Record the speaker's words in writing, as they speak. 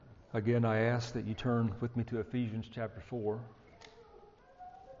Again, I ask that you turn with me to Ephesians chapter 4.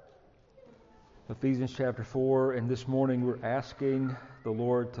 Ephesians chapter 4, and this morning we're asking the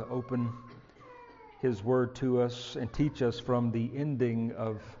Lord to open His Word to us and teach us from the ending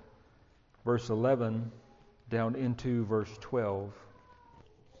of verse 11 down into verse 12.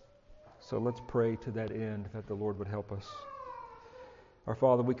 So let's pray to that end that the Lord would help us. Our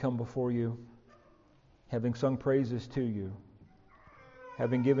Father, we come before you, having sung praises to you,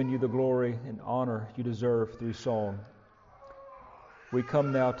 having given you the glory and honor you deserve through song. We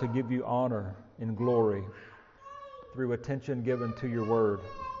come now to give you honor and glory through attention given to your word.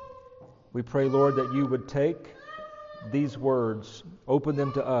 We pray, Lord, that you would take these words, open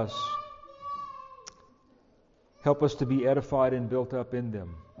them to us, help us to be edified and built up in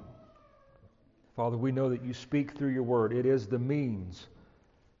them. Father, we know that you speak through your word. It is the means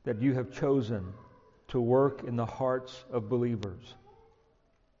that you have chosen to work in the hearts of believers.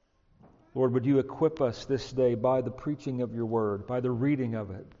 Lord, would you equip us this day by the preaching of your word, by the reading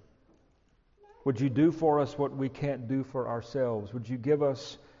of it? Would you do for us what we can't do for ourselves? Would you give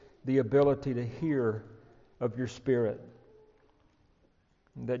us the ability to hear of your Spirit,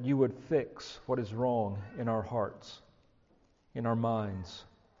 that you would fix what is wrong in our hearts, in our minds,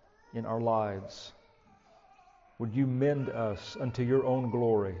 in our lives? Would you mend us unto your own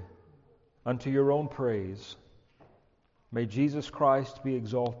glory, unto your own praise? May Jesus Christ be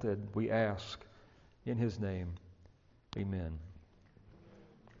exalted, we ask, in His name. Amen.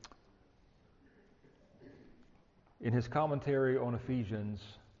 In his commentary on Ephesians,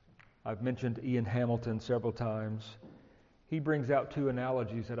 I've mentioned Ian Hamilton several times. He brings out two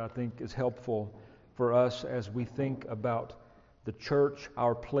analogies that I think is helpful for us as we think about the church,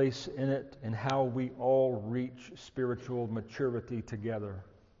 our place in it, and how we all reach spiritual maturity together.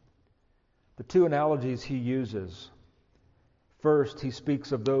 The two analogies he uses. First, he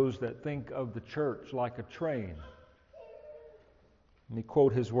speaks of those that think of the church like a train. Let me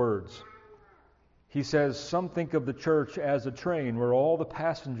quote his words. He says, "Some think of the church as a train where all the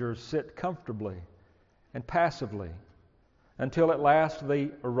passengers sit comfortably and passively until at last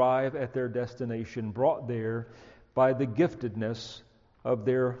they arrive at their destination, brought there by the giftedness of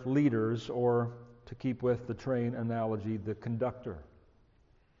their leaders, or, to keep with the train analogy, the conductor."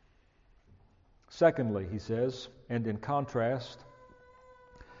 Secondly, he says, and in contrast,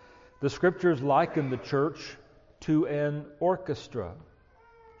 the Scriptures liken the church to an orchestra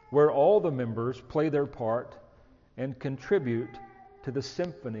where all the members play their part and contribute to the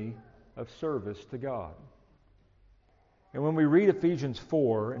symphony of service to God. And when we read Ephesians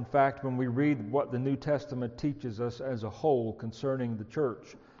 4, in fact, when we read what the New Testament teaches us as a whole concerning the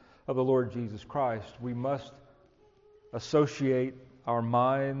church of the Lord Jesus Christ, we must associate our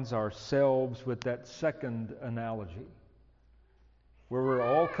minds, ourselves, with that second analogy, where we're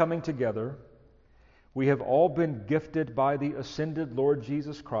all coming together. We have all been gifted by the ascended Lord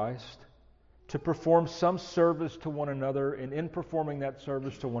Jesus Christ to perform some service to one another, and in performing that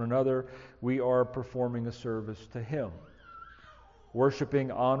service to one another, we are performing a service to Him, worshiping,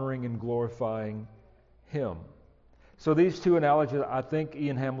 honoring, and glorifying Him. So these two analogies, I think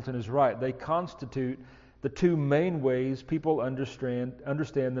Ian Hamilton is right. They constitute the two main ways people understand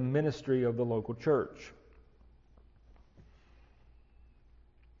the ministry of the local church.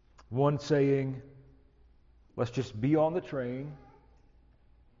 One saying, let's just be on the train,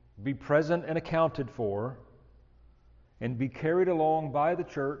 be present and accounted for, and be carried along by the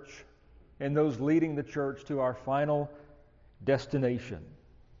church and those leading the church to our final destination.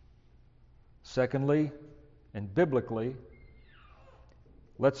 Secondly, and biblically,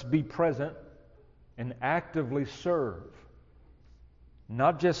 let's be present and actively serve.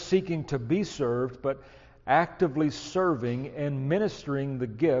 Not just seeking to be served, but actively serving and ministering the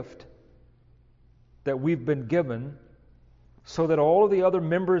gift that we've been given, so that all of the other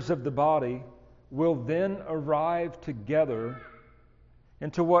members of the body will then arrive together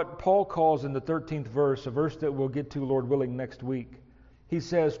into what Paul calls in the 13th verse, a verse that we'll get to, Lord willing, next week. He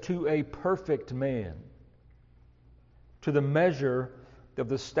says, to a perfect man, to the measure of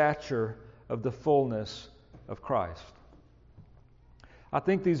the stature of the fullness of Christ. I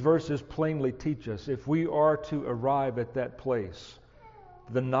think these verses plainly teach us, if we are to arrive at that place,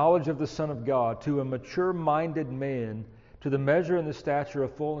 the knowledge of the Son of God, to a mature-minded man, to the measure and the stature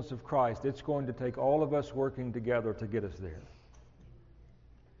of fullness of Christ, it's going to take all of us working together to get us there.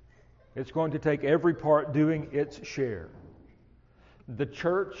 It's going to take every part doing its share. The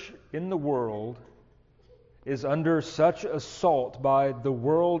church in the world is under such assault by the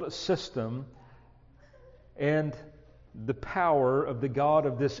world system and the power of the god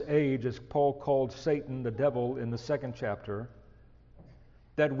of this age, as Paul called Satan, the devil, in the 2nd chapter,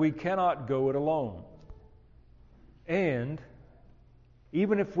 that we cannot go it alone. And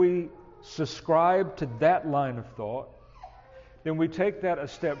even if we subscribe to that line of thought, then we take that a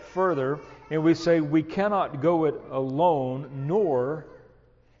step further and we say we cannot go it alone, nor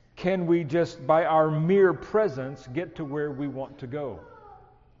can we just by our mere presence get to where we want to go.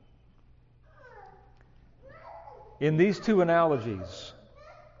 In these two analogies,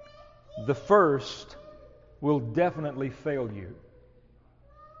 the first will definitely fail you.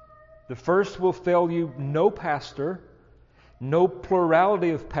 The first will fail you. No pastor, no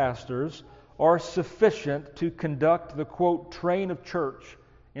plurality of pastors are sufficient to conduct the, quote, train of church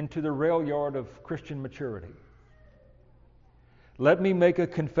into the rail yard of Christian maturity. Let me make a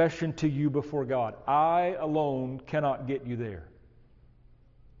confession to you before God. I alone cannot get you there.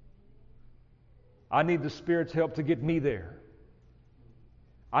 I need the Spirit's help to get me there.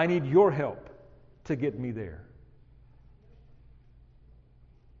 I need your help to get me there.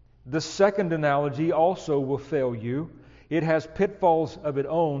 The second analogy also will fail you. It has pitfalls of its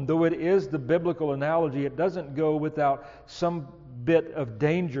own. Though it is the biblical analogy, it doesn't go without some bit of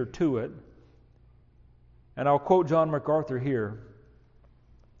danger to it. And I'll quote John MacArthur here.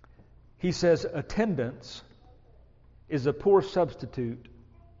 He says, attendance is a poor substitute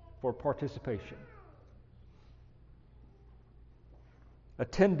for participation.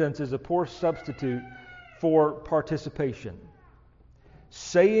 Attendance is a poor substitute for participation.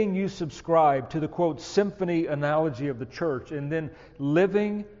 Saying you subscribe to the, quote, symphony analogy of the church and then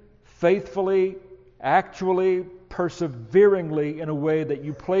living faithfully, actually, perseveringly in a way that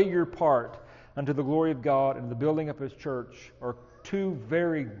you play your part unto the glory of God and the building up His church are two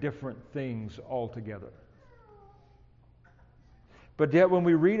very different things altogether. But yet when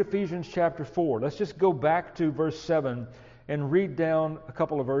we read Ephesians chapter 4, let's just go back to verse 7 and read down a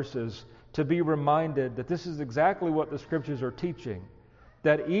couple of verses to be reminded that this is exactly what the Scriptures are teaching.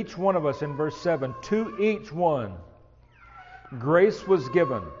 That each one of us, in verse 7, to each one, grace was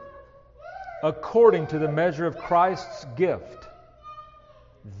given according to the measure of Christ's gift.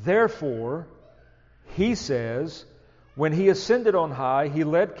 Therefore, He says, when He ascended on high, He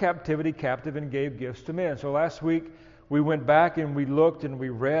led captivity captive and gave gifts to men. So last week, we went back and we looked and we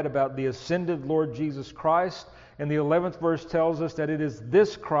read about the ascended Lord Jesus Christ. And the 11th verse tells us that it is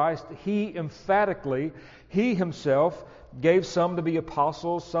this Christ, He emphatically, He Himself gave some to be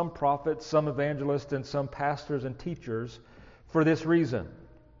apostles, some prophets, some evangelists, and some pastors and teachers for this reason.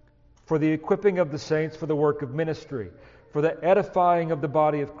 For the equipping of the saints for the work of ministry, for the edifying of the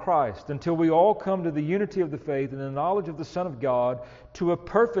body of Christ, until we all come to the unity of the faith and the knowledge of the Son of God, to a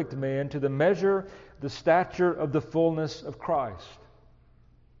perfect man, to the measure, the stature of the fullness of Christ.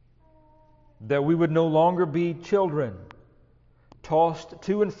 That we would no longer be children, tossed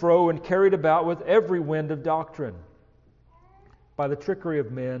to and fro and carried about with every wind of doctrine, by the trickery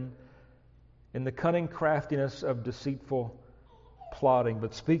of men, in the cunning craftiness of deceitful plotting,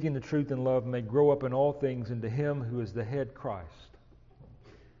 but speaking the truth in love may grow up in all things into Him who is the head, Christ.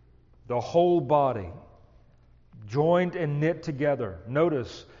 The whole body, joined and knit together.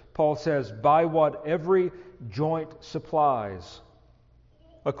 Notice, Paul says, by what every joint supplies,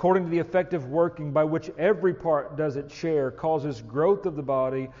 according to the effective working by which every part does its share, causes growth of the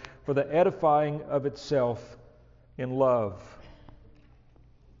body for the edifying of itself in love.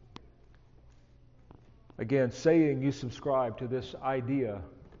 Again, saying you subscribe to this idea,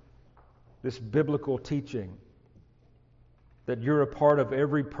 this biblical teaching, that you're a part of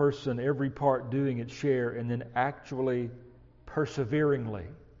every person, every part doing its share, and then actually perseveringly,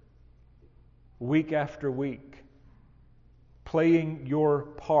 week after week, playing your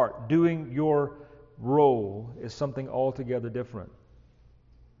part, doing your role is something altogether different.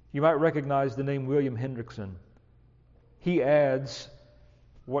 You might recognize the name William Hendrickson. He adds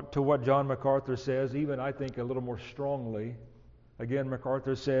to what John MacArthur says, even I think a little more strongly. Again,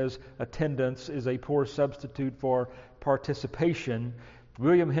 MacArthur says attendance is a poor substitute for participation.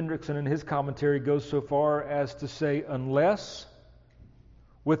 William Hendrickson in his commentary goes so far as to say, unless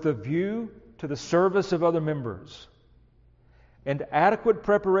with a view to the service of other members and adequate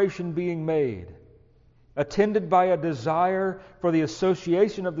preparation being made, attended by a desire for the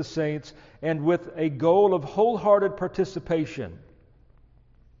association of the saints and with a goal of wholehearted participation,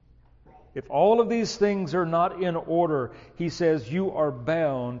 if all of these things are not in order, he says, you are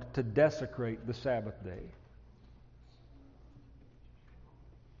bound to desecrate the Sabbath day.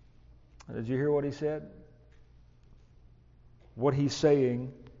 Did you hear what he said? What he's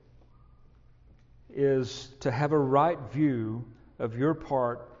saying is to have a right view of your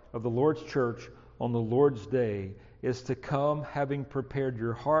part of the Lord's church on the Lord's day is to come having prepared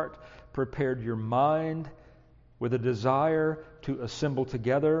your heart, prepared your mind, with a desire to assemble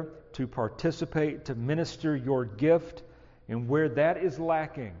together, to participate, to minister your gift. And where that is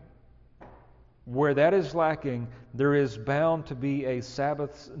lacking, there is bound to be a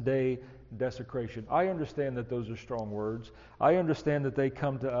Sabbath day desecration. I understand that those are strong words. I understand that they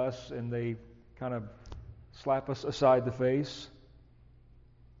come to us and they kind of slap us aside the face.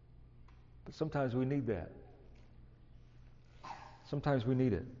 But sometimes we need that. Sometimes we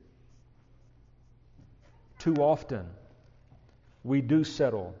need it. Too often, we do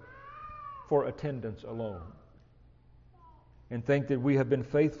settle for attendance alone and think that we have been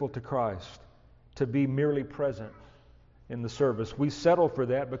faithful to Christ to be merely present in the service. We settle for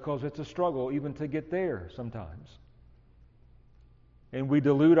that because it's a struggle even to get there sometimes. And we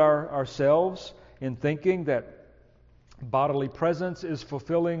delude ourselves in thinking that bodily presence is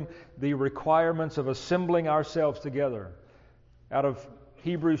fulfilling the requirements of assembling ourselves together. Out of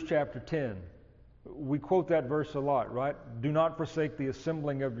Hebrews chapter 10, we quote that verse a lot, right? Do not forsake the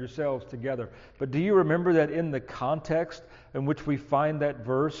assembling of yourselves together. But do you remember that in the context in which we find that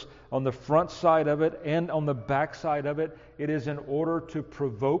verse, on the front side of it and on the back side of it, it is in order to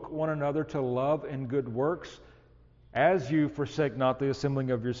provoke one another to love and good works, as you forsake not the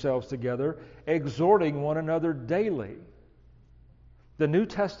assembling of yourselves together, exhorting one another daily. The New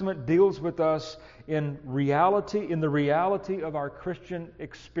Testament deals with us in the reality of our Christian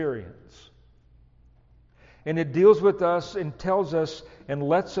experience. And it deals with us and tells us and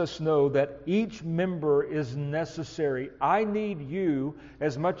lets us know that each member is necessary. I need you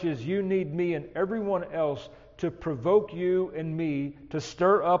as much as you need me and everyone else to provoke you and me to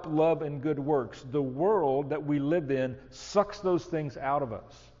stir up love and good works. The world that we live in sucks those things out of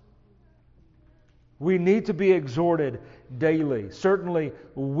us. We need to be exhorted daily, certainly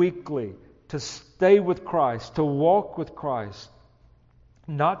weekly, to stay with Christ, to walk with Christ,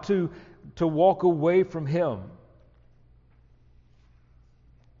 not to walk away from Him.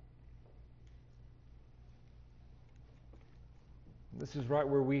 This is right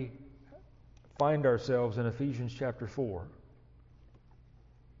where we find ourselves in Ephesians chapter 4.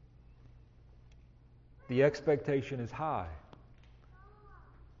 The expectation is high.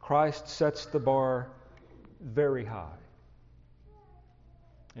 Christ sets the bar very high.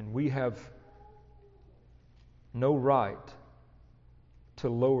 And we have no right to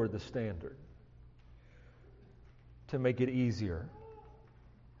lower the standard, to make it easier.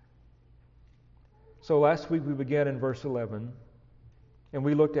 So last week we began in verse 11, and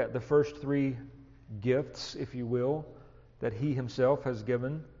we looked at the first three gifts, if you will, that He Himself has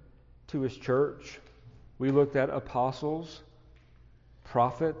given to His church. We looked at apostles,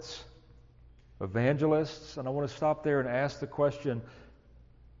 prophets, evangelists, and I want to stop there and ask the question,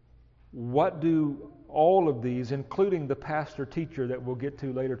 what do all of these, including the pastor-teacher that we'll get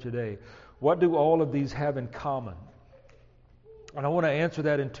to later today, what do all of these have in common? And I want to answer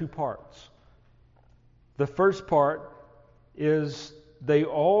that in two parts. The first part is they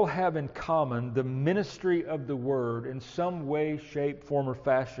all have in common the ministry of the Word in some way, shape, form, or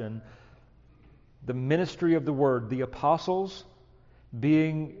fashion. The ministry of the Word, the apostles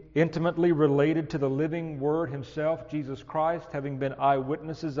being intimately related to the living Word Himself, Jesus Christ, having been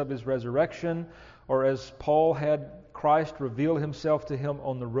eyewitnesses of His resurrection, or as Paul had Christ reveal Himself to him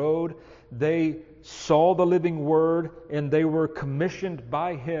on the road, they saw the living Word and they were commissioned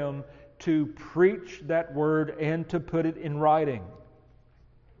by Him to preach that Word and to put it in writing.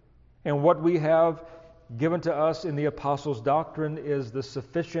 And what we have given to us in the Apostles' doctrine is the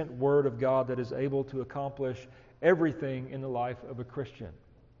sufficient Word of God that is able to accomplish everything in the life of a Christian.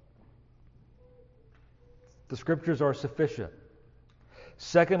 The Scriptures are sufficient.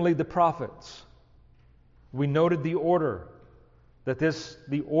 Secondly, the prophets. We noted the order,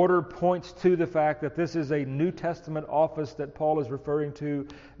 the order points to the fact that this is a New Testament office that Paul is referring to,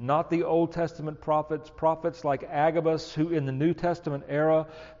 not the Old Testament prophets like Agabus, who in the New Testament era,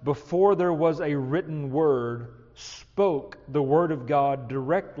 before there was a written word, spoke the Word of God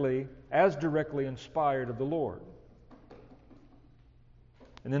directly inspired of the Lord.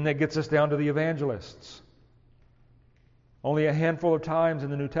 And then that gets us down to the evangelists. Only a handful of times in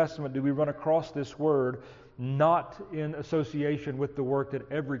the New Testament do we run across this word, not in association with the work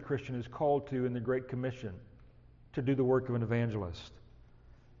that every Christian is called to in the Great Commission, to do the work of an evangelist.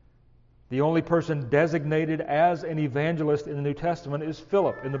 The only person designated as an evangelist in the New Testament is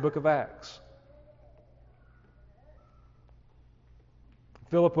Philip in the book of Acts.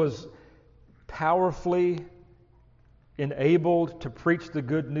 Philip was powerfully enabled to preach the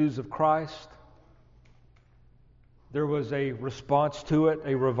good news of Christ. There was a response to it,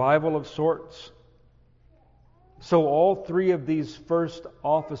 a revival of sorts. So all three of these first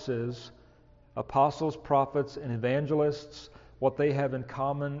offices, apostles, prophets, and evangelists, What they have in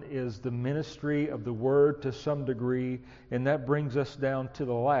common is the ministry of the Word to some degree, and that brings us down to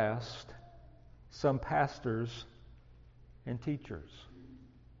the last, some pastors and teachers.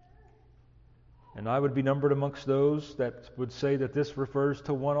 And I would be numbered amongst those that would say that this refers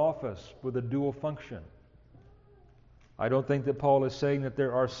to one office with a dual function. I don't think that Paul is saying that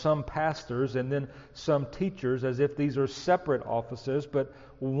there are some pastors and then some teachers as if these are separate offices, but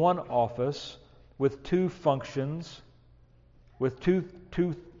one office with two functions, with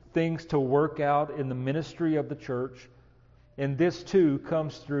two things to work out in the ministry of the church. And this too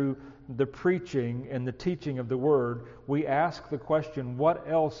comes through the preaching and the teaching of the Word. We ask the question, what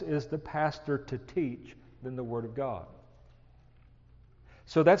else is the pastor to teach than the Word of God?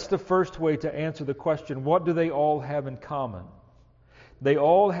 So that's the first way to answer the question, what do they all have in common? They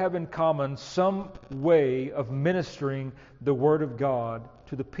all have in common some way of ministering the Word of God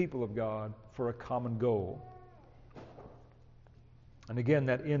to the people of God for a common goal. And again,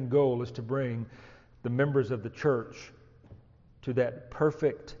 that end goal is to bring the members of the church to that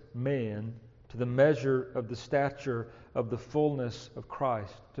perfect man, to the measure of the stature of the fullness of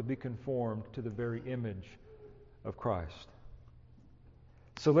Christ, to be conformed to the very image of Christ.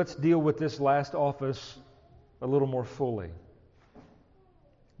 So let's deal with this last office a little more fully.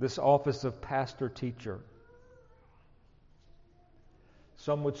 This office of pastor-teacher.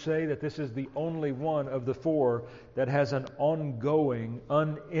 Some would say that this is the only one of the four that has an ongoing,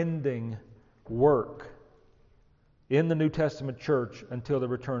 unending work in the New Testament church until the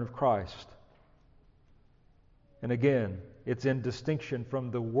return of Christ. And again, it's in distinction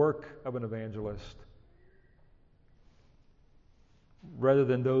from the work of an evangelist rather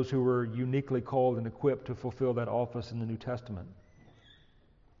than those who were uniquely called and equipped to fulfill that office in the New Testament.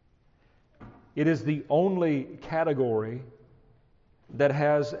 It is the only category that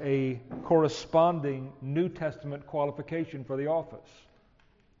has a corresponding New Testament qualification for the office.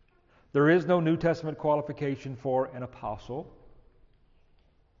 There is no New Testament qualification for an apostle,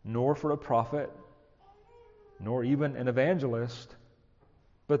 nor for a prophet, nor even an evangelist,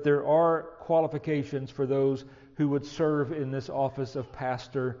 but there are qualifications for those who would serve in this office of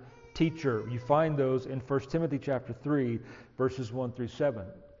pastor teacher. You find those in 1 Timothy chapter 3, verses 1 through 7.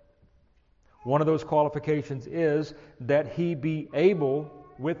 One of those qualifications is that he be able,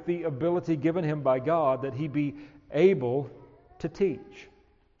 with the ability given him by God, that he be able to teach.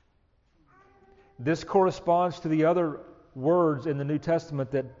 This corresponds to the other words in the New Testament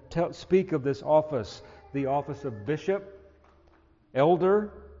that speak of this office. The office of bishop,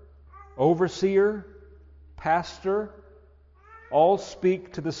 elder, overseer, pastor, all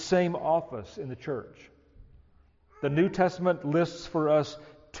speak to the same office in the church. The New Testament lists for us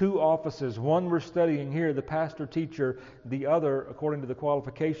two offices. One we're studying here, the pastor-teacher. The other, according to the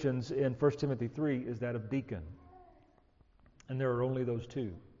qualifications in 1 Timothy 3, is that of deacon. And there are only those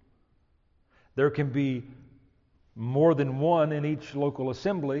two. There can be more than one in each local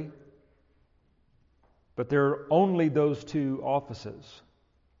assembly, but there are only those two offices.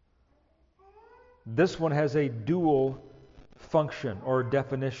 This one has a dual function or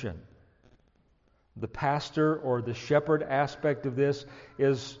definition. The pastor or the shepherd aspect of this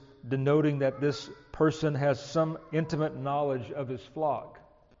is denoting that this person has some intimate knowledge of his flock.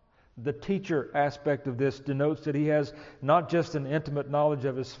 The teacher aspect of this denotes that he has not just an intimate knowledge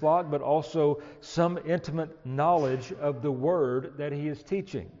of his flock, but also some intimate knowledge of the word that he is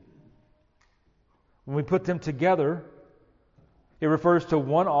teaching. When we put them together, it refers to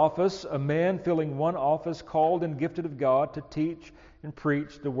one office, a man filling one office called and gifted of God to teach and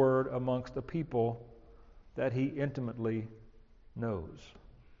preach the word amongst a people that he intimately knows.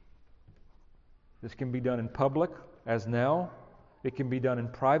 This can be done in public, as now. It can be done in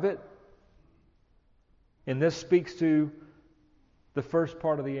private. And this speaks to the first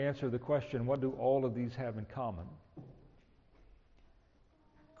part of the answer to the question, what do all of these have in common?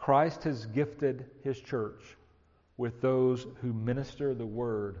 Christ has gifted His church with those who minister the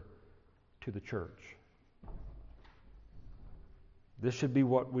word to the church. This should be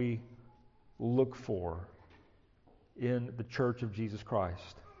what we look for in the church of Jesus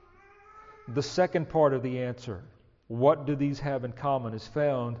Christ. The second part of the answer, what do these have in common, is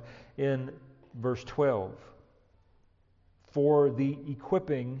found in verse 12. For the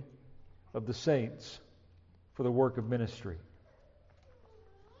equipping of the saints for the work of ministry.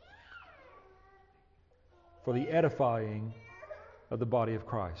 For the edifying of the body of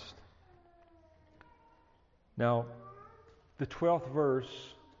Christ. Now, the 12th verse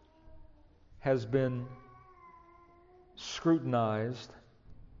has been scrutinized.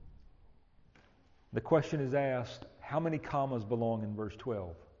 The question is asked, how many commas belong in verse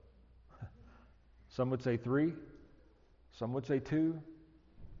 12? Some would say 3. Some would say 2.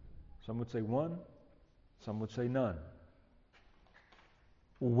 Some would say 1. Some would say none.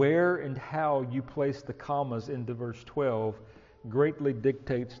 Where and how you place the commas into verse 12 greatly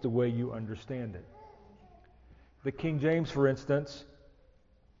dictates the way you understand it. The King James, for instance,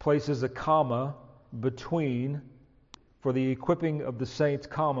 places a comma between for the equipping of the saints,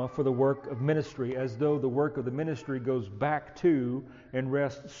 comma, for the work of ministry, as though the work of the ministry goes back to and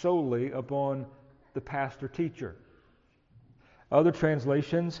rests solely upon the pastor-teacher. Other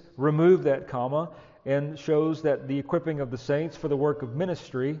translations remove that comma and shows that the equipping of the saints for the work of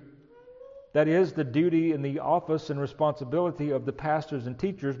ministry, that is the duty and the office and responsibility of the pastors and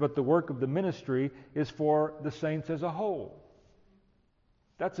teachers, but the work of the ministry is for the saints as a whole.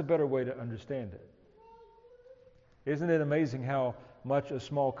 That's a better way to understand it. Isn't it amazing how much a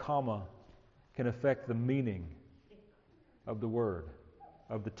small comma can affect the meaning of the Word,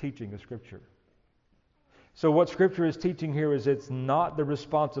 of the teaching of Scripture? So what Scripture is teaching here is it's not the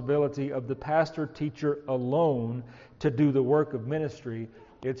responsibility of the pastor-teacher alone to do the work of ministry.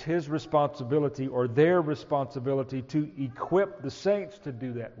 It's his responsibility or their responsibility to equip the saints to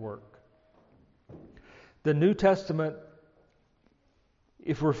do that work. The New Testament,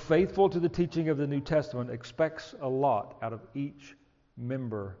 if we're faithful to the teaching of the New Testament, expects a lot out of each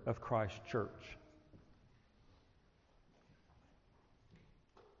member of Christ's church.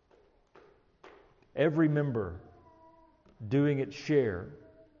 Every member doing its share,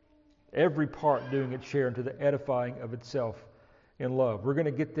 every part doing its share into the edifying of itself in love. We're going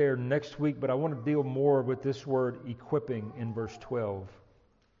to get there next week, but I want to deal more with this word equipping in verse 12.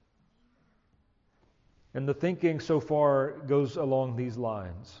 And the thinking so far goes along these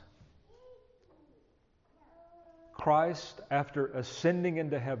lines. Christ, after ascending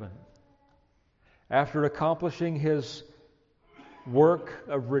into heaven, after accomplishing His work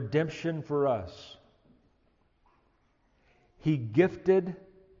of redemption for us, He gifted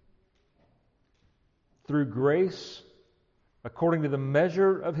through grace, according to the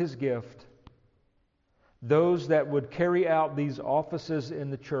measure of His gift, those that would carry out these offices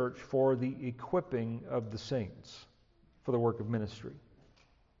in the church for the equipping of the saints for the work of ministry.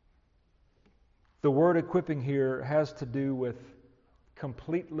 The word equipping here has to do with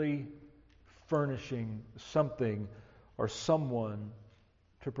completely furnishing something or someone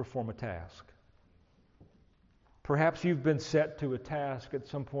to perform a task. Perhaps you've been set to a task at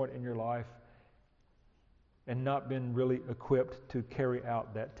some point in your life and not been really equipped to carry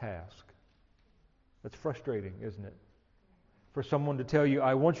out that task. That's frustrating, isn't it? For someone to tell you,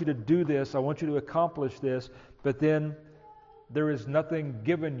 I want you to do this, I want you to accomplish this, but then there is nothing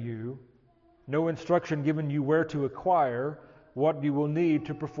given you, no instruction given you where to acquire what you will need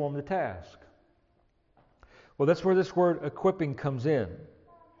to perform the task. Well, that's where this word equipping comes in.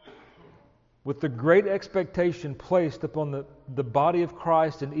 With the great expectation placed upon the body of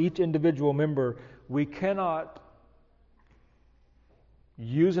Christ and each individual member, we cannot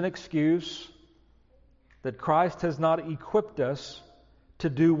use an excuse that Christ has not equipped us to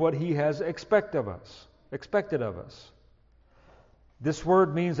do what He has expected of us. This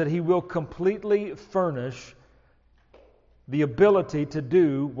word means that He will completely furnish the ability to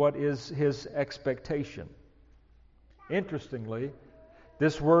do what is His expectation. Interestingly,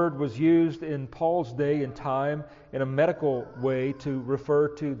 this word was used in Paul's day and time in a medical way to refer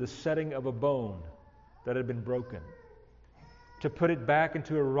to the setting of a bone that had been broken, to put it back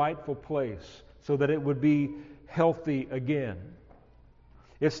into a rightful place so that it would be healthy again.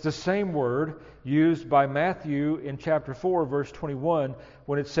 It's the same word used by Matthew in chapter 4, verse 21,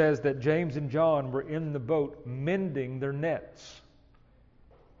 when it says that James and John were in the boat mending their nets.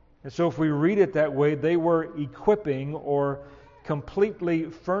 And so if we read it that way, they were equipping or completely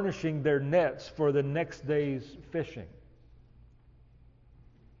furnishing their nets for the next day's fishing.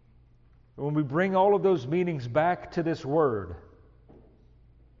 When we bring all of those meanings back to this word,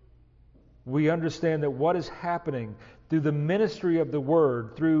 we understand that what is happening through the ministry of the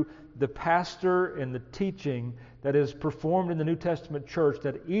Word, through the pastor and the teaching that is performed in the New Testament church,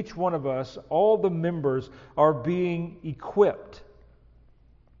 that each one of us, all the members, are being equipped,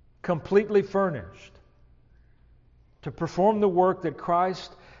 completely furnished, to perform the work that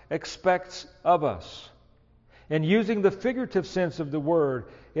Christ expects of us. And using the figurative sense of the word,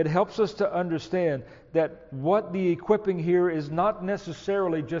 it helps us to understand that what the equipping here is not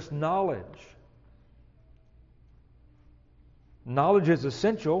necessarily just knowledge. Knowledge is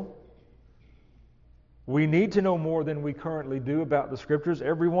essential. We need to know more than we currently do about the Scriptures.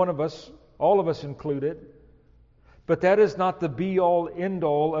 Every one of us, all of us included. But that is not the be-all,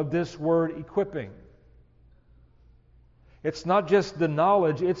 end-all of this word equipping. It's not just the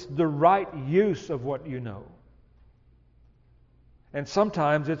knowledge, it's the right use of what you know. And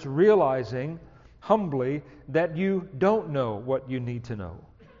sometimes it's realizing humbly that you don't know what you need to know.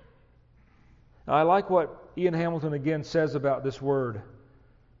 Now, I like what Ian Hamilton again says about this word.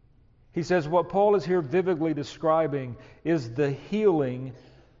 He says what Paul is here vividly describing is the healing,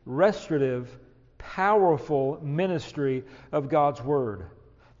 restorative, powerful ministry of God's Word.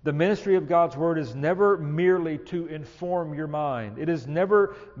 The ministry of God's Word is never merely to inform your mind. It is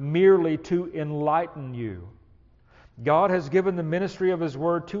never merely to enlighten you. God has given the ministry of His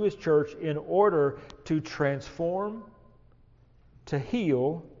Word to His church in order to transform, to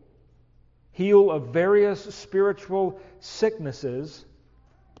heal of various spiritual sicknesses,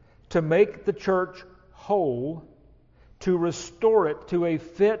 to make the church whole, to restore it to a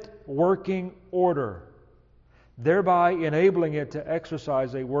fit working order, thereby enabling it to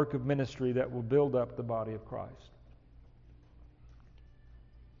exercise a work of ministry that will build up the body of Christ.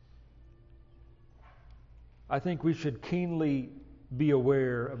 I think we should keenly be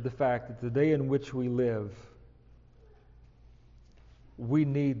aware of the fact that the day in which we live, we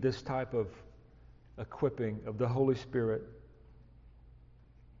need this type of equipping of the Holy Spirit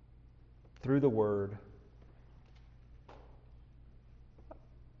through the Word.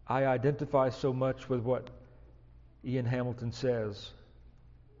 I identify so much with what Ian Hamilton says.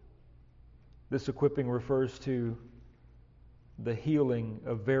 This equipping refers to the healing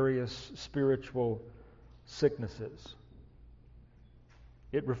of various spiritual sicknesses.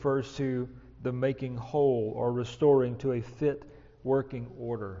 It refers to the making whole or restoring to a fit working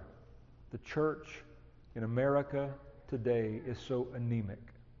order. The church in America today is so anemic,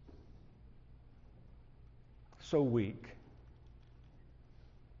 so weak.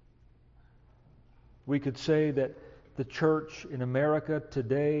 We could say that the church in America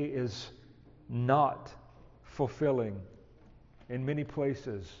today is not fulfilling in many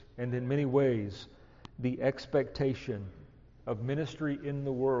places and in many ways the expectation of ministry in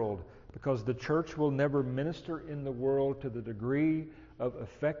the world, because the church will never minister in the world to the degree of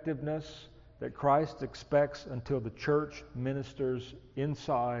effectiveness that Christ expects until the church ministers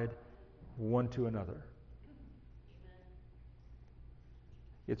inside one to another.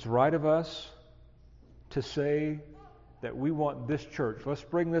 It's right of us to say that we want this church. Let's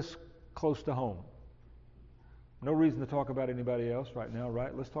bring this close to home. No reason to talk about anybody else right now,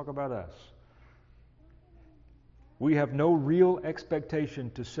 right? Let's talk about us. We have no real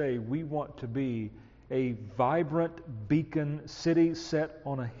expectation to say we want to be a vibrant beacon city set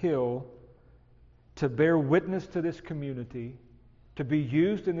on a hill to bear witness to this community, to be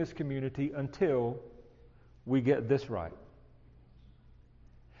used in this community until we get this right.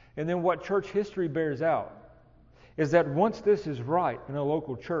 And then what church history bears out is that once this is right in a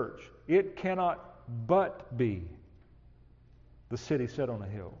local church, it cannot but be the city set on a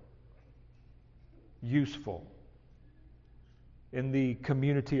hill, useful in the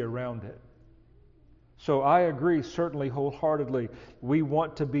community around it. So I agree certainly wholeheartedly. We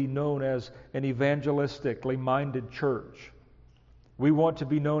want to be known as an evangelistically minded church. We want to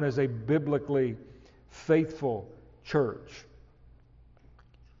be known as a biblically faithful church.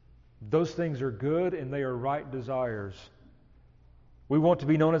 Those things are good and they are right desires. We want to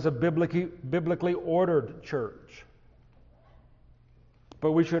be known as a biblically ordered church.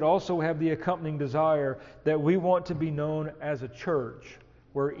 But we should also have the accompanying desire that we want to be known as a church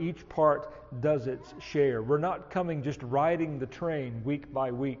where each part does its share. We're not coming just riding the train week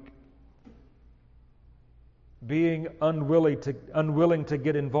by week, being unwilling to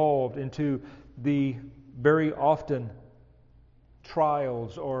get involved into the very often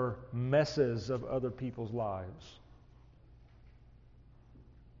trials or messes of other people's lives.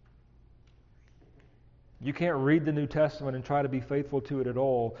 You can't read the New Testament and try to be faithful to it at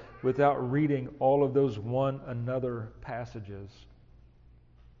all without reading all of those one another passages,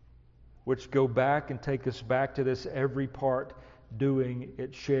 which go back and take us back to this every part doing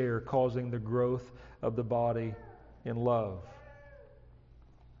its share, causing the growth of the body in love.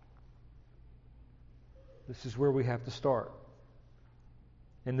 This is where we have to start.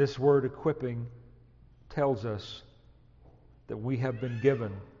 And this word equipping tells us that we have been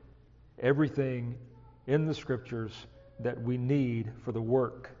given everything in the Scriptures that we need for the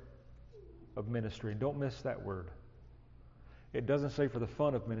work of ministry. And don't miss that word. It doesn't say for the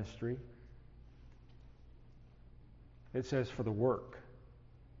fun of ministry. It says for the work,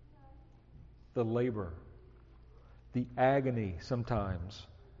 the labor, the agony sometimes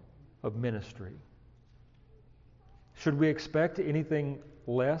of ministry. Should we expect anything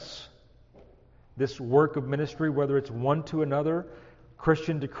less? This work of ministry, whether it's one to another,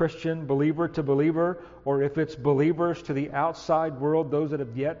 Christian to Christian, believer to believer, or if it's believers to the outside world, those that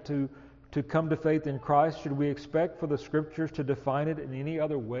have yet to to come to faith in Christ, should we expect for the Scriptures to define it in any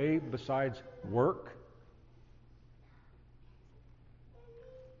other way besides work?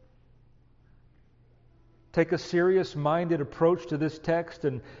 Take a serious-minded approach to this text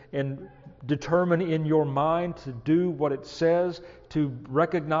and determine in your mind to do what it says, to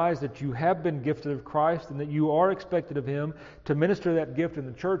recognize that you have been gifted of Christ and that you are expected of Him to minister that gift in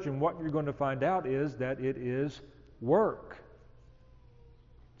the church. And what you're going to find out is that it is work.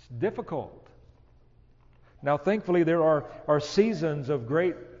 It's difficult. Now, thankfully, there are seasons of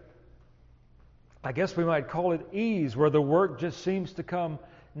great, I guess we might call it ease, where the work just seems to come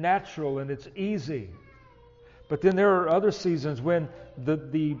natural and it's easy. But then there are other seasons when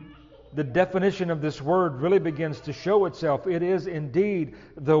the definition of this word really begins to show itself. It is indeed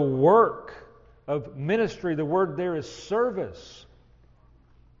the work of ministry. The word there is service.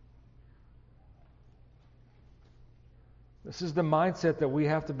 This is the mindset that we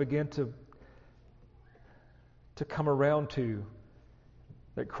have to begin to come around to.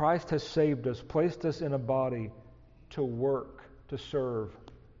 That Christ has saved us, placed us in a body to work, to serve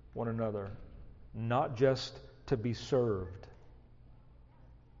one another, not just to be served.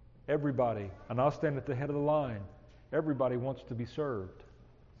 Everybody, and I'll stand at the head of the line, everybody wants to be served.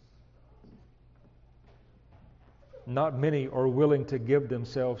 Not many are willing to give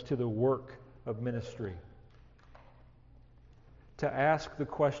themselves to the work of ministry. To ask the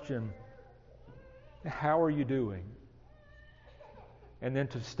question, how are you doing? And then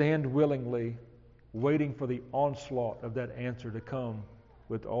to stand willingly, waiting for the onslaught of that answer to come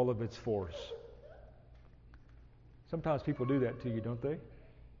with all of its force. Sometimes people do that to you, don't they?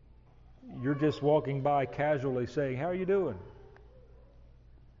 You're just walking by casually saying, how are you doing?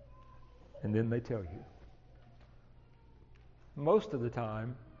 And then they tell you. Most of the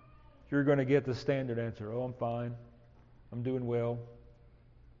time, you're going to get the standard answer, oh, I'm fine, I'm doing well.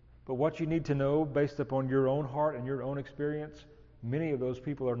 But what you need to know, based upon your own heart and your own experience, many of those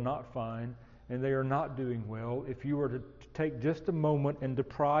people are not fine and they are not doing well. If you were to take just a moment and to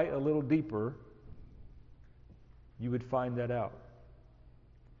pry a little deeper, you would find that out.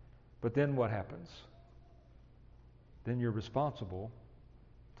 But then what happens? Then you're responsible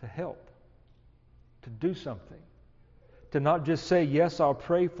to help, to do something. To not just say, yes, I'll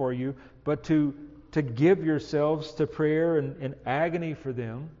pray for you, but to give yourselves to prayer and agony for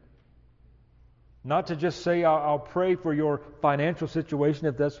them. Not to just say, I'll pray for your financial situation,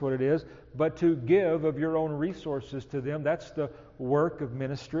 if that's what it is, but to give of your own resources to them. That's the work of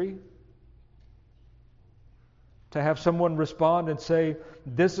ministry. To have someone respond and say,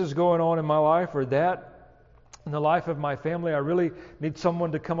 this is going on in my life, or that in the life of my family. I really need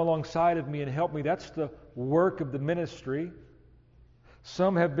someone to come alongside of me and help me. That's the work of the ministry.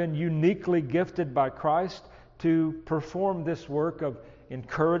 Some have been uniquely gifted by Christ to perform this work of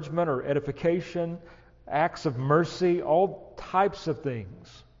encouragement or edification, acts of mercy, all types of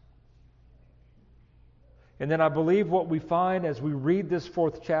things. And then I believe what we find as we read this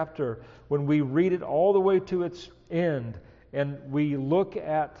 4th chapter, when we read it all the way to its end, and we look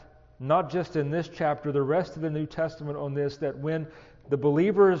at, not just in this chapter, the rest of the New Testament on this, that when the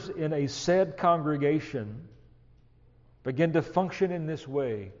believers in a said congregation begin to function in this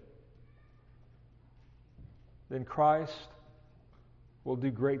way, then Christ will do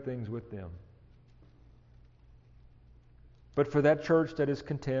great things with them. But for that church that is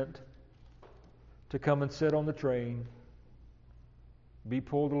content to come and sit on the train, be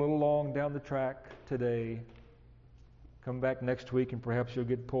pulled a little long down the track today, come back next week and perhaps you'll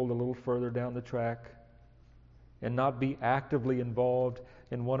get pulled a little further down the track, and not be actively involved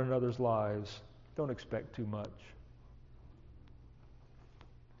in one another's lives, don't expect too much.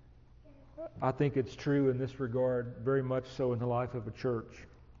 I think it's true in this regard, very much so in the life of a church.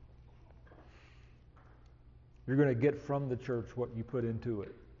 You're going to get from the church what you put into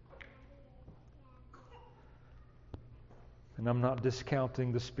it. And I'm not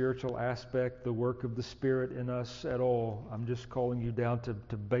discounting the spiritual aspect, the work of the Spirit in us at all. I'm just calling you down to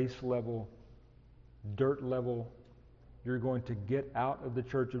base level, dirt level. You're going to get out of the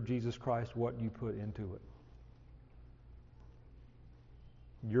Church of Jesus Christ what you put into it.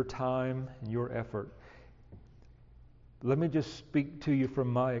 Your time and your effort. Let me just speak to you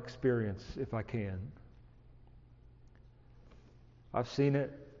from my experience, if I can. I've seen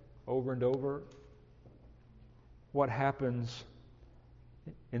it over and over. What happens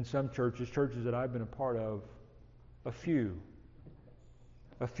in some churches that I've been a part of, a few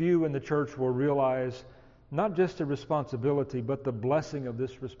in the church will realize not just the responsibility, but the blessing of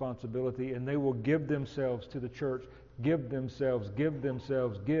this responsibility, and they will give themselves to the church, give themselves, give,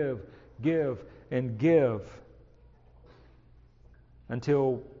 and give.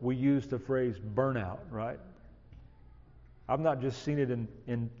 until we use the phrase burnout, right? I've not just seen it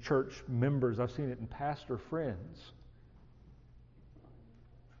in church members, I've seen it in pastor friends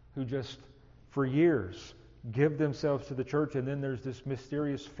who just, for years, give themselves to the church, and then there's this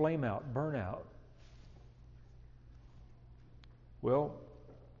mysterious flame out, burnout. Well,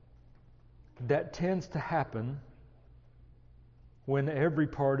 that tends to happen when every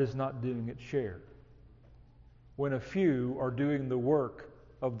part is not doing its share. When a few are doing the work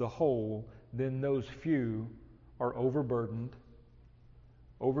of the whole, then those few are overburdened,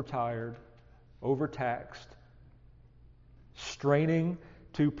 overtired, overtaxed, straining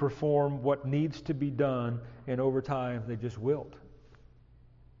to perform what needs to be done, and over time they just wilt.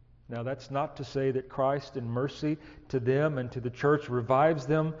 Now, that's not to say that Christ in mercy to them and to the church revives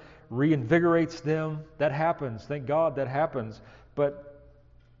them, reinvigorates them. That happens. Thank God that happens. But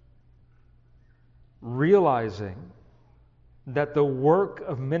realizing that the work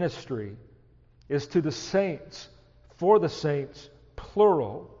of ministry is to the saints, for the saints,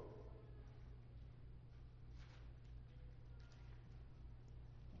 plural,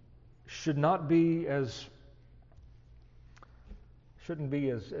 shouldn't be as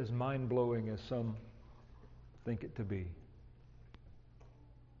mind-blowing as some think it to be.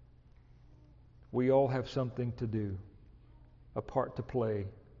 We all have something to do, a part to play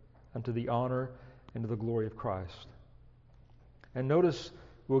unto the honor and to the glory of Christ. And notice,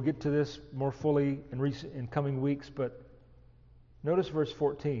 we'll get to this more fully in coming weeks, but notice verse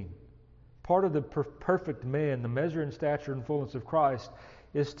 14. Part of the perfect man, the measure and stature and fullness of Christ,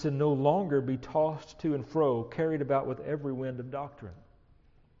 is to no longer be tossed to and fro, carried about with every wind of doctrine.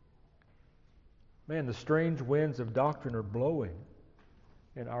 Man, the strange winds of doctrine are blowing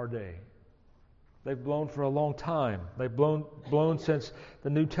in our day. They've blown for a long time. They've blown since the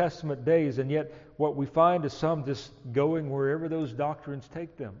New Testament days, and yet what we find is some just going wherever those doctrines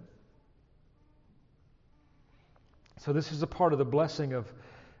take them. So this is a part of the blessing of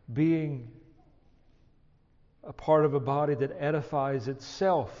being a part of a body that edifies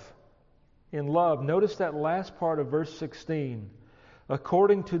itself in love. Notice that last part of verse 16.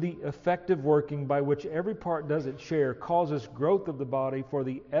 According to the effective working by which every part does its share, causes growth of the body for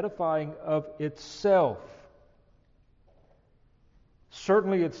the edifying of itself.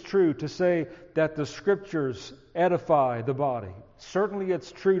 Certainly it's true to say that the Scriptures edify the body. Certainly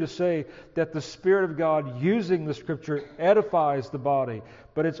it's true to say that the Spirit of God using the Scripture edifies the body.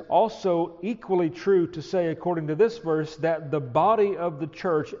 But it's also equally true to say, according to this verse, that the body of the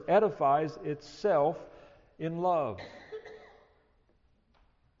church edifies itself in love.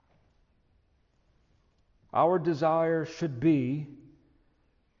 Our desire should be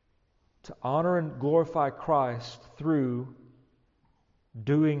to honor and glorify Christ through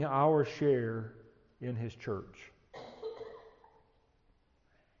doing our share in His church.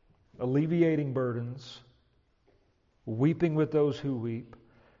 Alleviating burdens, weeping with those who weep,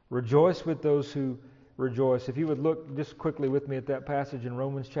 rejoice with those who rejoice. If you would look just quickly with me at that passage in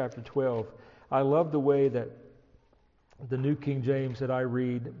Romans chapter 12, I love the way that the New King James that I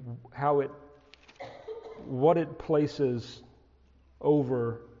read, what it places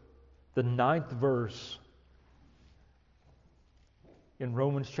over the 9th verse in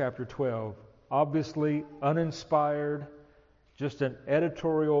Romans chapter 12. Obviously uninspired, just an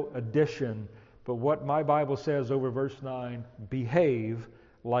editorial addition, but what my Bible says over verse 9, behave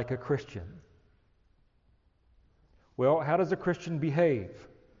like a Christian. Well, how does a Christian behave?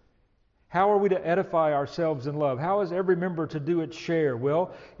 How are we to edify ourselves in love? How is every member to do its share?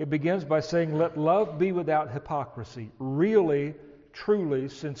 Well, it begins by saying, let love be without hypocrisy. Really, truly,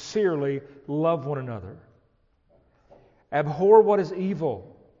 sincerely love one another. Abhor what is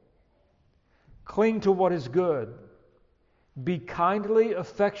evil. Cling to what is good. Be kindly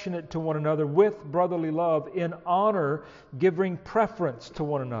affectionate to one another with brotherly love, in honor, giving preference to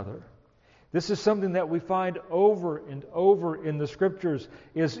one another. This is something that we find over and over in the Scriptures,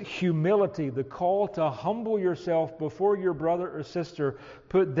 is humility, the call to humble yourself before your brother or sister,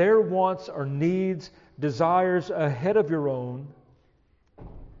 put their wants or needs, desires ahead of your own,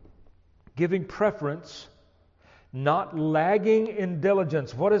 giving preference, not lagging in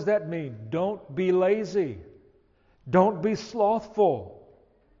diligence. What does that mean? Don't be lazy. Don't be slothful,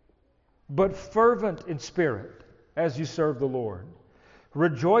 but fervent in spirit as you serve the Lord.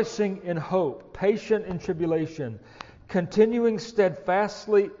 Rejoicing in hope, patient in tribulation, continuing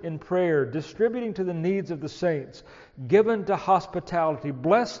steadfastly in prayer, distributing to the needs of the saints, given to hospitality.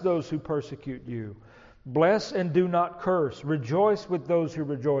 Bless those who persecute you. Bless and do not curse. Rejoice with those who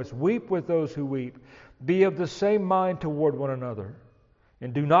rejoice. Weep with those who weep. Be of the same mind toward one another.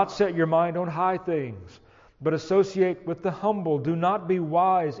 And do not set your mind on high things, but associate with the humble. Do not be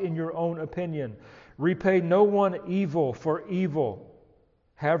wise in your own opinion. Repay no one evil for evil.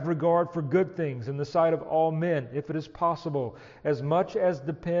 Have regard for good things in the sight of all men, if it is possible. As much as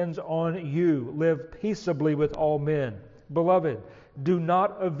depends on you, live peaceably with all men. Beloved, do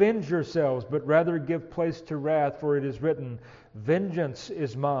not avenge yourselves, but rather give place to wrath, for it is written, Vengeance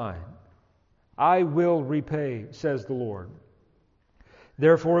is mine. I will repay, says the Lord.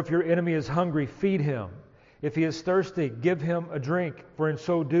 Therefore, if your enemy is hungry, feed him. If he is thirsty, give him a drink, for in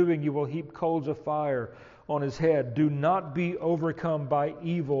so doing you will heap coals of fire on his head. Do not be overcome by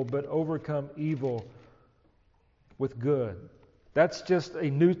evil, but overcome evil with good. That's just a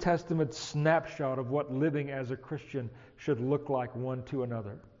New Testament snapshot of what living as a Christian should look like one to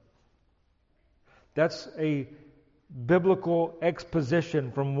another. That's a biblical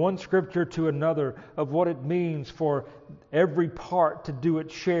exposition from one scripture to another of what it means for every part to do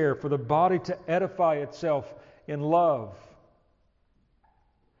its share, for the body to edify itself in love.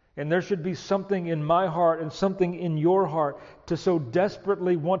 And there should be something in my heart and something in your heart to so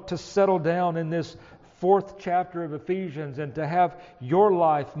desperately want to settle down in this 4th chapter of Ephesians and to have your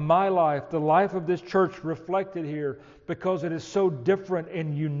life, my life, the life of this church reflected here, because it is so different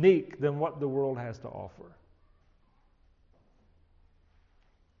and unique than what the world has to offer.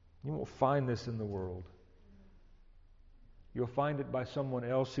 You won't find this in the world. You'll find it by someone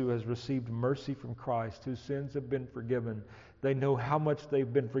else who has received mercy from Christ, whose sins have been forgiven. They know how much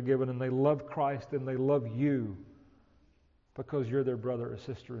they've been forgiven, and they love Christ and they love you because you're their brother or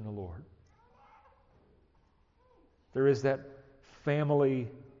sister in the Lord. There is that family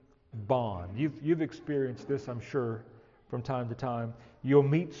bond. You've experienced this, I'm sure, from time to time. You'll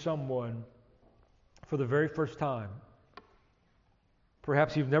meet someone for the very first time.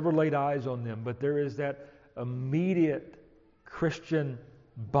 Perhaps you've never laid eyes on them, but there is that immediate Christian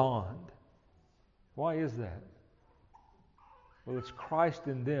bond. Why is that? Well, it's Christ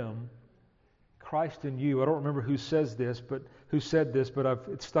in them, Christ in you. I don't remember who said this, but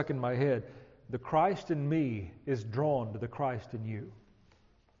it's stuck in my head. The Christ in me is drawn to the Christ in you.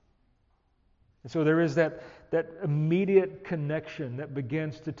 And so there is that immediate connection that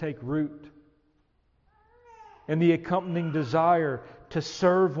begins to take root, and the accompanying desire to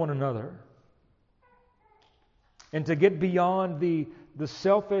serve one another and to get beyond the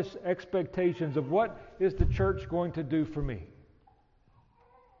selfish expectations of what is the church going to do for me,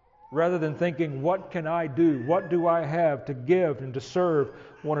 rather than thinking, what can I do? What do I have to give and to serve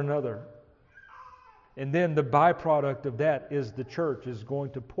one another? And then the byproduct of that is the church is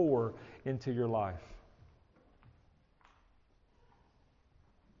going to pour into your life.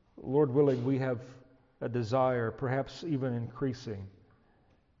 Lord willing, we have a desire, perhaps even increasing,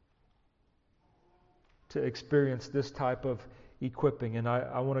 to experience this type of equipping. And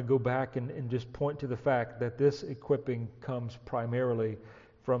I want to go back and just point to the fact that this equipping comes primarily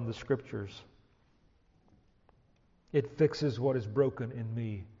from the Scriptures. It fixes what is broken in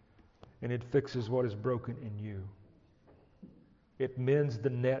me, and it fixes what is broken in you. It mends the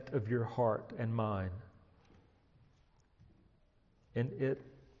net of your heart and mine. And it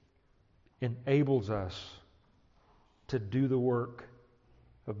enables us to do the work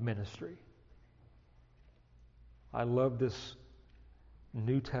of ministry. I love this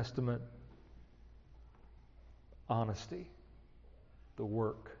New Testament honesty, the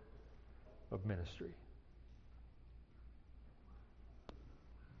work of ministry.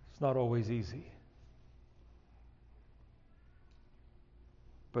 It's not always easy,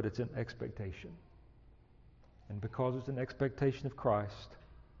 but it's an expectation. And because it's an expectation of Christ,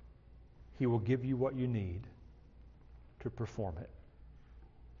 He will give you what you need to perform it,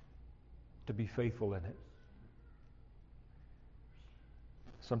 to be faithful in it.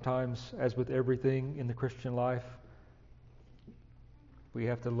 Sometimes, as with everything in the Christian life, we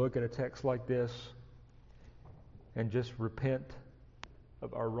have to look at a text like this and just repent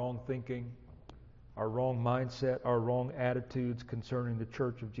of our wrong thinking, our wrong mindset, our wrong attitudes concerning the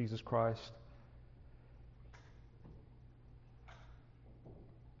Church of Jesus Christ.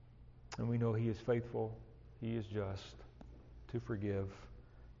 And we know He is faithful, He is just to forgive,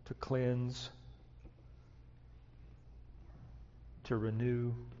 to cleanse, to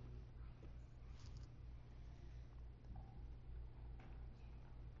renew.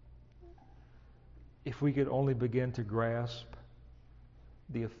 If we could only begin to grasp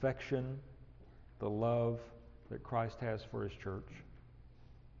the affection, the love that Christ has for His church,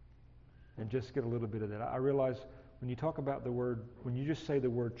 and just get a little bit of that. I realize when you talk about the word, when you just say the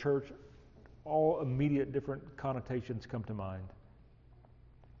word church, all immediate different connotations come to mind.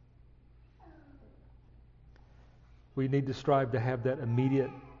 We need to strive to have that immediate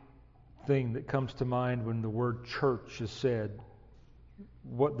thing that comes to mind when the word church is said,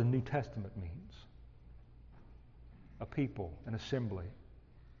 what the New Testament means. A people, an assembly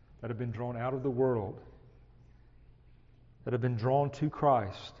that have been drawn out of the world, that have been drawn to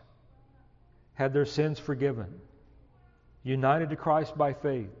Christ, had their sins forgiven, united to Christ by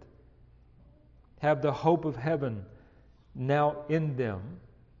faith, have the hope of heaven now in them,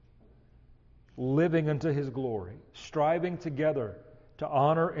 living unto His glory, striving together to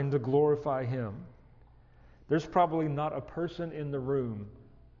honor and to glorify Him. There's probably not a person in the room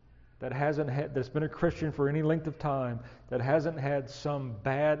that's been a Christian for any length of time that hasn't had some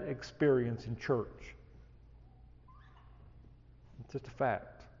bad experience in church. It's just a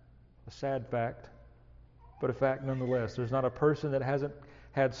fact, a sad fact, but a fact nonetheless. There's not a person that hasn't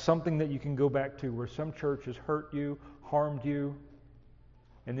had something that you can go back to where some church has hurt you, harmed you,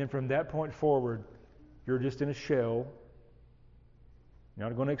 and then from that point forward, you're just in a shell. You're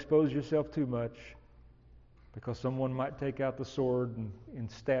not going to expose yourself too much because someone might take out the sword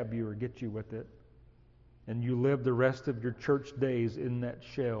and stab you or get you with it. And you live the rest of your church days in that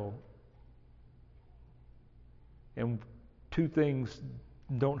shell. And two things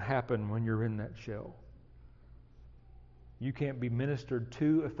don't happen when you're in that shell. You can't be ministered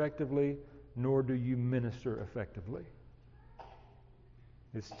to effectively, nor do you minister effectively.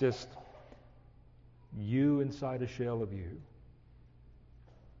 It's just you inside a shell of you.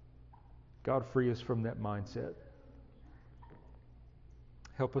 God, free us from that mindset.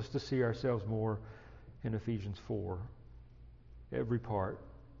 Help us to see ourselves more in Ephesians 4. Every part,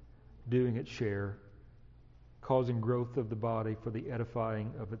 doing its share, causing growth of the body for the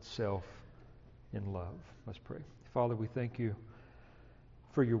edifying of itself in love. Let's pray. Father, we thank you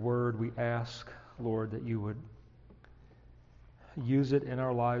for your word. We ask, Lord, that you would use it in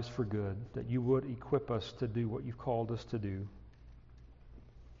our lives for good, that you would equip us to do what you've called us to do,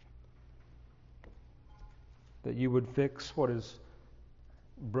 that you would fix what is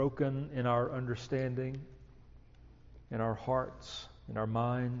broken in our understanding, in our hearts, in our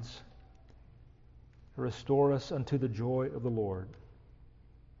minds. Restore us unto the joy of the Lord.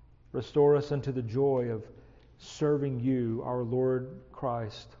 Restore us unto the joy of serving you, our Lord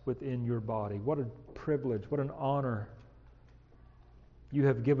Christ, within your body. What a privilege, what an honor you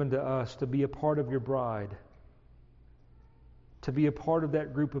have given to us to be a part of your bride, to be a part of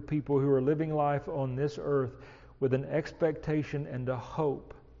that group of people who are living life on this earth with an expectation and a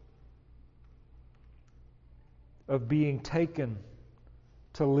hope of being taken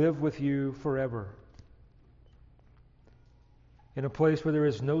to live with you forever. In a place where there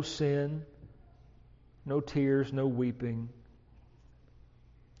is no sin, no tears, no weeping.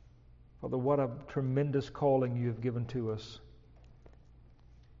 Father, what a tremendous calling you have given to us.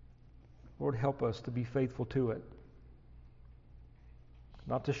 Lord, help us to be faithful to it.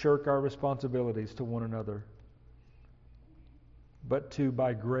 Not to shirk our responsibilities to one another, but to,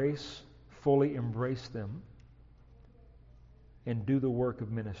 by grace, fully embrace them and do the work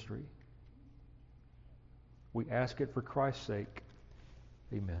of ministry. We ask it for Christ's sake.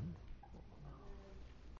 Amen.